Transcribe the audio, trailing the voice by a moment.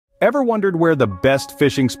Ever wondered where the best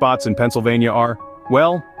fishing spots in Pennsylvania are?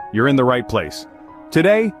 Well, you're in the right place.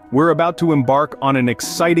 Today, we're about to embark on an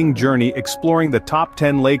exciting journey exploring the top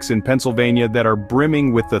 10 lakes in Pennsylvania that are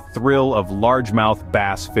brimming with the thrill of largemouth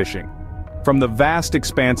bass fishing. From the vast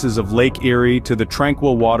expanses of Lake Erie to the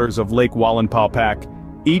tranquil waters of Lake Wallenpaupack,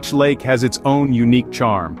 each lake has its own unique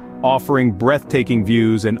charm, offering breathtaking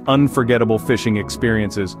views and unforgettable fishing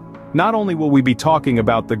experiences. Not only will we be talking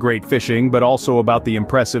about the great fishing, but also about the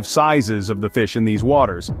impressive sizes of the fish in these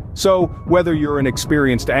waters. So, whether you're an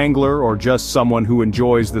experienced angler or just someone who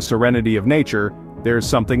enjoys the serenity of nature, there's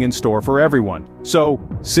something in store for everyone. So,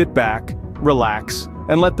 sit back, relax,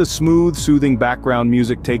 and let the smooth, soothing background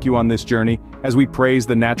music take you on this journey as we praise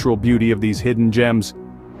the natural beauty of these hidden gems.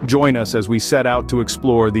 Join us as we set out to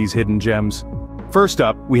explore these hidden gems. First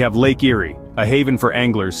up, we have Lake Erie, a haven for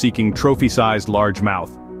anglers seeking trophy-sized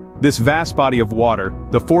largemouth. This vast body of water,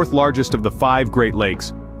 the fourth largest of the 5 Great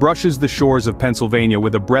Lakes, brushes the shores of Pennsylvania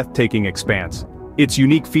with a breathtaking expanse. Its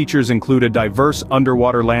unique features include a diverse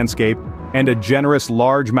underwater landscape and a generous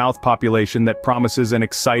largemouth population that promises an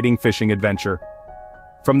exciting fishing adventure.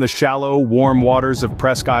 From the shallow, warm waters of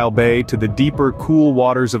Presque Isle Bay to the deeper, cool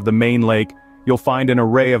waters of the main lake, you'll find an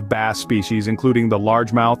array of bass species including the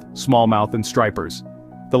largemouth, smallmouth, and stripers.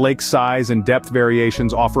 The lake's size and depth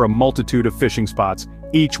variations offer a multitude of fishing spots,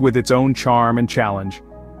 each with its own charm and challenge.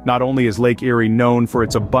 Not only is Lake Erie known for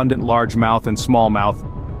its abundant largemouth and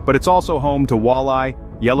smallmouth, but it's also home to walleye,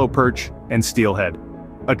 yellow perch, and steelhead.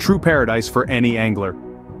 A true paradise for any angler.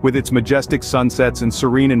 With its majestic sunsets and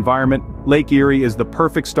serene environment, Lake Erie is the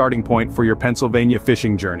perfect starting point for your Pennsylvania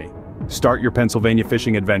fishing journey. Start your Pennsylvania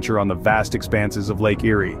fishing adventure on the vast expanses of Lake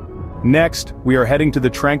Erie. Next, we are heading to the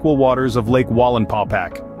tranquil waters of Lake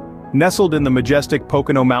Wallenpaupack. Nestled in the majestic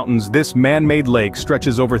Pocono Mountains, this man-made lake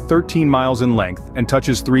stretches over 13 miles in length and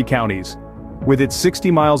touches 3 counties. With its 60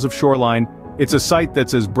 miles of shoreline, it's a sight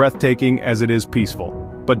that's as breathtaking as it is peaceful.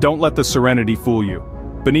 But don't let the serenity fool you.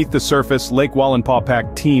 Beneath the surface, Lake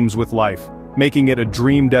Wallenpaupack teems with life, making it a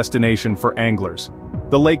dream destination for anglers.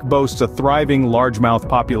 The lake boasts a thriving largemouth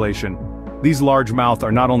population. These largemouth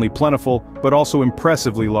are not only plentiful, but also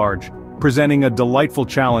impressively large, presenting a delightful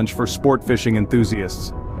challenge for sport fishing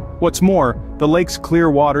enthusiasts. What's more, the lake's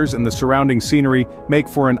clear waters and the surrounding scenery make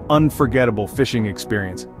for an unforgettable fishing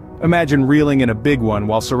experience. Imagine reeling in a big one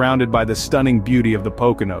while surrounded by the stunning beauty of the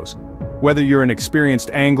Poconos. Whether you're an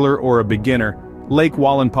experienced angler or a beginner, Lake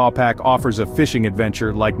Wallenpaupack offers a fishing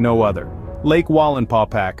adventure like no other. Lake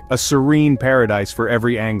Wallenpaupack, a serene paradise for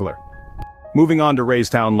every angler. Moving on to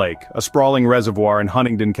Raystown Lake, a sprawling reservoir in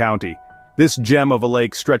Huntingdon County. This gem of a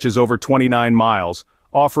lake stretches over 29 miles,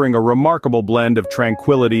 offering a remarkable blend of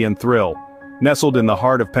tranquility and thrill. Nestled in the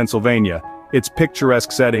heart of Pennsylvania, its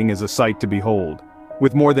picturesque setting is a sight to behold.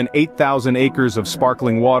 With more than 8,000 acres of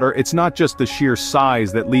sparkling water, it's not just the sheer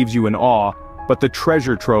size that leaves you in awe, but the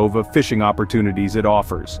treasure trove of fishing opportunities it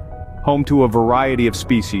offers. Home to a variety of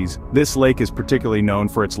species, this lake is particularly known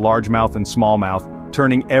for its largemouth and smallmouth,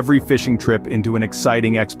 turning every fishing trip into an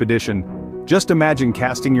exciting expedition. Just imagine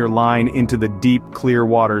casting your line into the deep, clear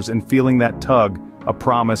waters and feeling that tug, a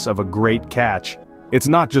promise of a great catch. It's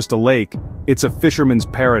not just a lake, it's a fisherman's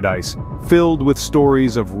paradise, filled with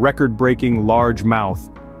stories of record-breaking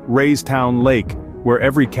largemouth. Raystown Lake, where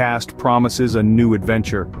every cast promises a new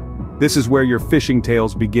adventure. This is where your fishing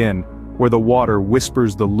tales begin, where the water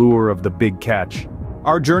whispers the lure of the big catch.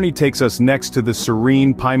 Our journey takes us next to the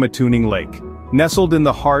serene Pymatuning Lake. Nestled in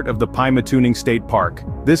the heart of the Pymatuning State Park,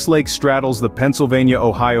 this lake straddles the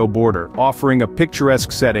Pennsylvania-Ohio border, offering a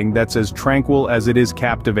picturesque setting that's as tranquil as it is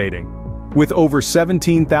captivating. With over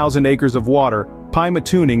 17,000 acres of water,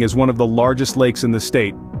 Pymatuning is one of the largest lakes in the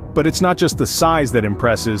state. But it's not just the size that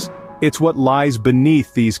impresses, it's what lies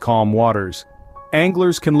beneath these calm waters.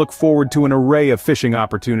 Anglers can look forward to an array of fishing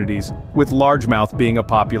opportunities, with largemouth being a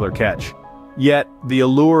popular catch. Yet, the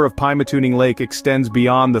allure of Pymatuning Lake extends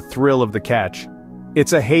beyond the thrill of the catch.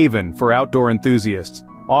 It's a haven for outdoor enthusiasts,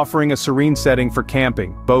 offering a serene setting for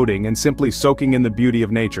camping, boating, and simply soaking in the beauty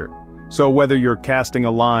of nature. So whether you're casting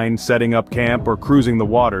a line, setting up camp, or cruising the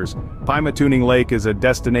waters, Pymatuning Lake is a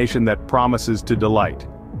destination that promises to delight.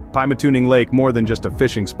 Pymatuning Lake more than just a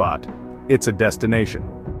fishing spot, it's a destination.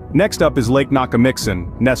 Next up is Lake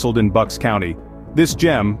Nakamixon, nestled in Bucks County. This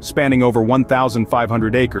gem, spanning over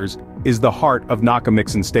 1,500 acres, is the heart of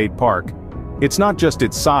Nakamixon State Park. It's not just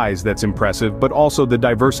its size that's impressive, but also the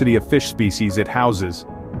diversity of fish species it houses.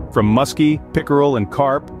 From muskie, pickerel, and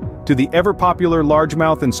carp, to the ever-popular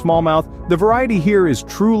largemouth and smallmouth, the variety here is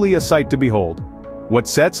truly a sight to behold. What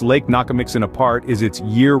sets Lake Nakamixon apart is its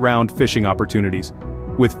year-round fishing opportunities.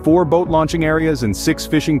 With 4 boat launching areas and 6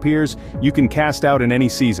 fishing piers, you can cast out in any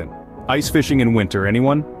season. Ice fishing in winter,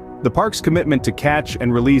 anyone? The park's commitment to catch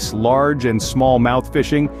and release large and smallmouth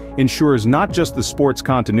fishing ensures not just the sport's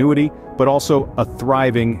continuity, but also a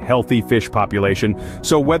thriving, healthy fish population.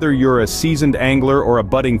 So whether you're a seasoned angler or a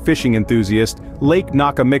budding fishing enthusiast, Lake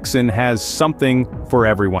Nakamixin has something for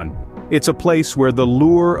everyone. It's a place where the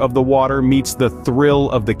lure of the water meets the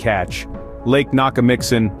thrill of the catch. Lake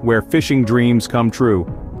Nakamixin, where fishing dreams come true.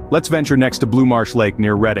 Let's venture next to Blue Marsh Lake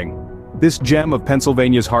near Reading. This gem of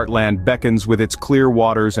Pennsylvania's heartland beckons with its clear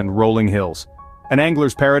waters and rolling hills. An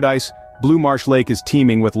angler's paradise, Blue Marsh Lake is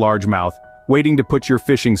teeming with largemouth, waiting to put your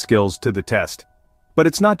fishing skills to the test. But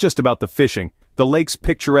it's not just about the fishing. The lake's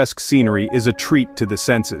picturesque scenery is a treat to the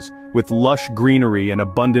senses, with lush greenery and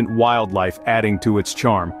abundant wildlife adding to its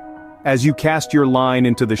charm. As you cast your line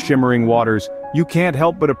into the shimmering waters, you can't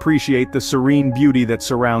help but appreciate the serene beauty that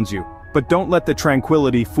surrounds you. But don't let the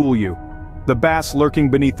tranquility fool you. The bass lurking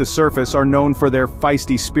beneath the surface are known for their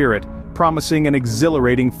feisty spirit, promising an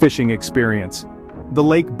exhilarating fishing experience. The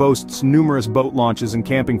lake boasts numerous boat launches and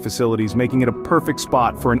camping facilities, making it a perfect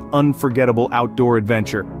spot for an unforgettable outdoor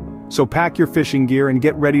adventure. So pack your fishing gear and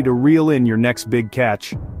get ready to reel in your next big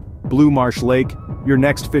catch. Blue Marsh Lake, your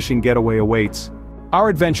next fishing getaway awaits. Our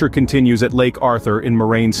adventure continues at Lake Arthur in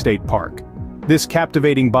Moraine State Park. This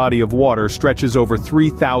captivating body of water stretches over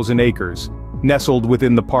 3,000 acres, nestled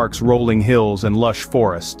within the park's rolling hills and lush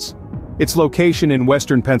forests. Its location in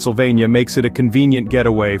western Pennsylvania makes it a convenient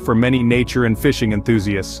getaway for many nature and fishing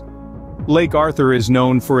enthusiasts. Lake Arthur is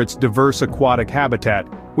known for its diverse aquatic habitat,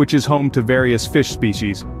 which is home to various fish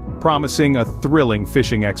species, promising a thrilling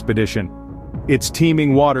fishing expedition. Its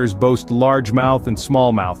teeming waters boast largemouth and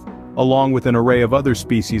smallmouth, along with an array of other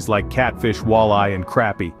species like catfish, walleye, and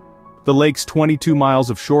crappie. The lake's 22 miles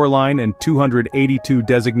of shoreline and 282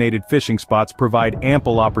 designated fishing spots provide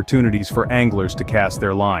ample opportunities for anglers to cast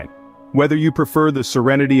their line. Whether you prefer the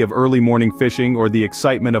serenity of early morning fishing or the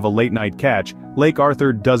excitement of a late-night catch, Lake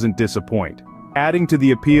Arthur doesn't disappoint. Adding to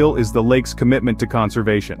the appeal is the lake's commitment to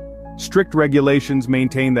conservation. Strict regulations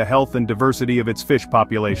maintain the health and diversity of its fish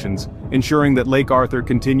populations, ensuring that Lake Arthur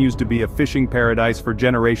continues to be a fishing paradise for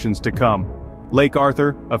generations to come. Lake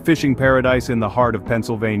Arthur, a fishing paradise in the heart of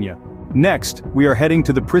Pennsylvania. Next, we are heading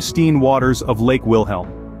to the pristine waters of Lake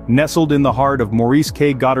Wilhelm. Nestled in the heart of Maurice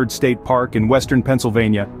K. Goddard State Park in western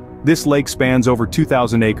Pennsylvania, this lake spans over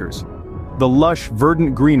 2,000 acres. The lush,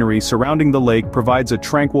 verdant greenery surrounding the lake provides a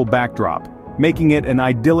tranquil backdrop, making it an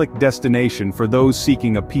idyllic destination for those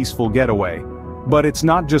seeking a peaceful getaway. But it's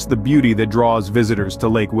not just the beauty that draws visitors to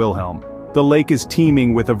Lake Wilhelm. The lake is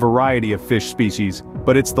teeming with a variety of fish species,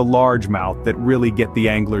 but it's the largemouth that really get the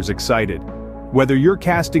anglers excited. Whether you're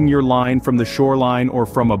casting your line from the shoreline or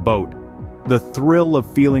from a boat, the thrill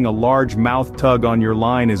of feeling a large mouth tug on your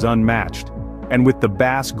line is unmatched. And with the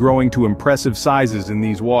bass growing to impressive sizes in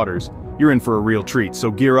these waters, you're in for a real treat, so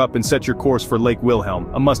gear up and set your course for Lake Wilhelm,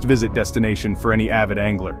 a must-visit destination for any avid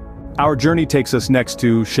angler. Our journey takes us next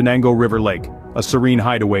to Shenango River Lake, a serene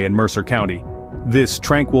hideaway in Mercer County. This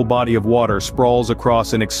tranquil body of water sprawls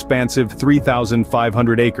across an expansive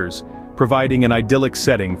 3,500 acres, providing an idyllic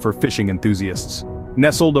setting for fishing enthusiasts.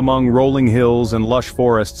 Nestled among rolling hills and lush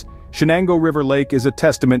forests, Shenango River Lake is a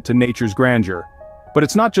testament to nature's grandeur. But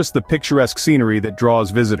it's not just the picturesque scenery that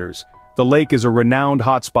draws visitors. The lake is a renowned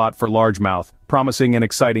hotspot for largemouth, promising an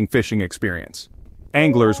exciting fishing experience.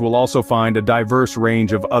 Anglers will also find a diverse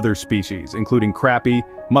range of other species, including crappie,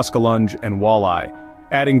 muskellunge, and walleye,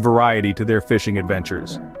 adding variety to their fishing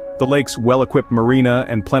adventures. The lake's well-equipped marina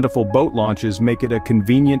and plentiful boat launches make it a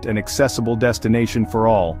convenient and accessible destination for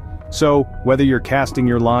all. So, whether you're casting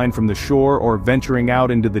your line from the shore or venturing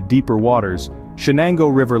out into the deeper waters,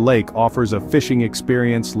 Shenango River Lake offers a fishing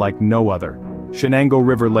experience like no other. Shenango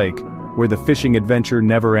River Lake, where the fishing adventure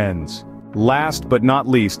never ends. Last but not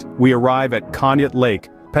least, we arrive at Conneaut Lake,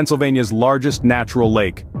 Pennsylvania's largest natural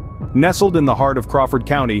lake. Nestled in the heart of Crawford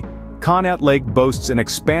County, Conneaut Lake boasts an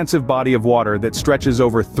expansive body of water that stretches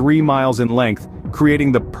over 3 miles in length,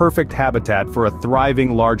 creating the perfect habitat for a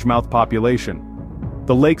thriving largemouth population.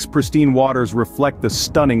 The lake's pristine waters reflect the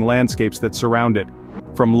stunning landscapes that surround it,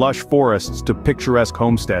 from lush forests to picturesque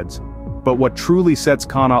homesteads. But what truly sets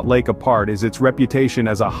Conneaut Lake apart is its reputation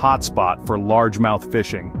as a hotspot for largemouth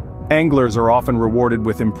fishing. Anglers are often rewarded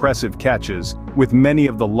with impressive catches, with many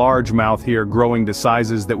of the largemouth here growing to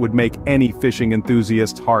sizes that would make any fishing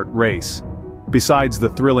enthusiast's heart race. Besides the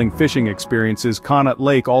thrilling fishing experiences, Conneaut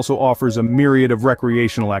Lake also offers a myriad of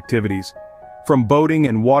recreational activities. From boating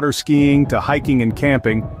and water skiing to hiking and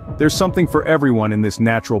camping, there's something for everyone in this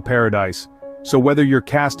natural paradise. So whether you're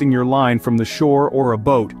casting your line from the shore or a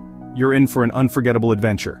boat, you're in for an unforgettable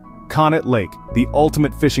adventure. Connet Lake, the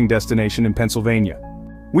ultimate fishing destination in Pennsylvania.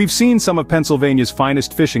 We've seen some of Pennsylvania's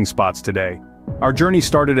finest fishing spots today. Our journey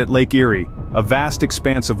started at Lake Erie, a vast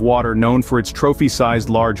expanse of water known for its trophy-sized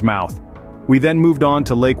largemouth. We then moved on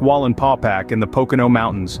to Lake Wallenpaupack in the Pocono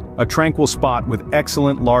Mountains, a tranquil spot with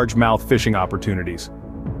excellent largemouth fishing opportunities.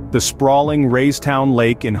 The sprawling Raystown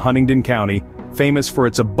Lake in Huntingdon County, famous for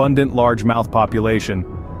its abundant largemouth population,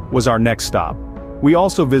 was our next stop. We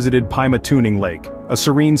also visited Pymatuning Lake, a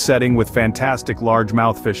serene setting with fantastic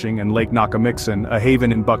largemouth fishing, and Lake Nakamixon, a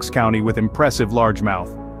haven in Bucks County with impressive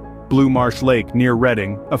largemouth. Blue Marsh Lake near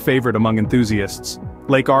Reading, a favorite among enthusiasts.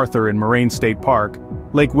 Lake Arthur in Moraine State Park,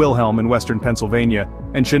 Lake Wilhelm in western Pennsylvania,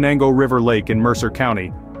 and Shenango River Lake in Mercer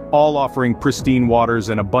County, all offering pristine waters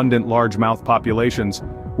and abundant largemouth populations,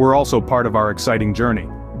 were also part of our exciting journey.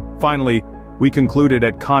 Finally, we concluded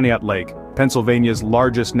at Conneaut Lake, Pennsylvania's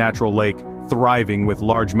largest natural lake, thriving with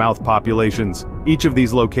largemouth populations. Each of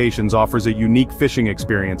these locations offers a unique fishing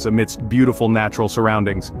experience amidst beautiful natural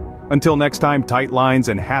surroundings. Until next time, tight lines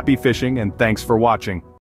and happy fishing, and thanks for watching.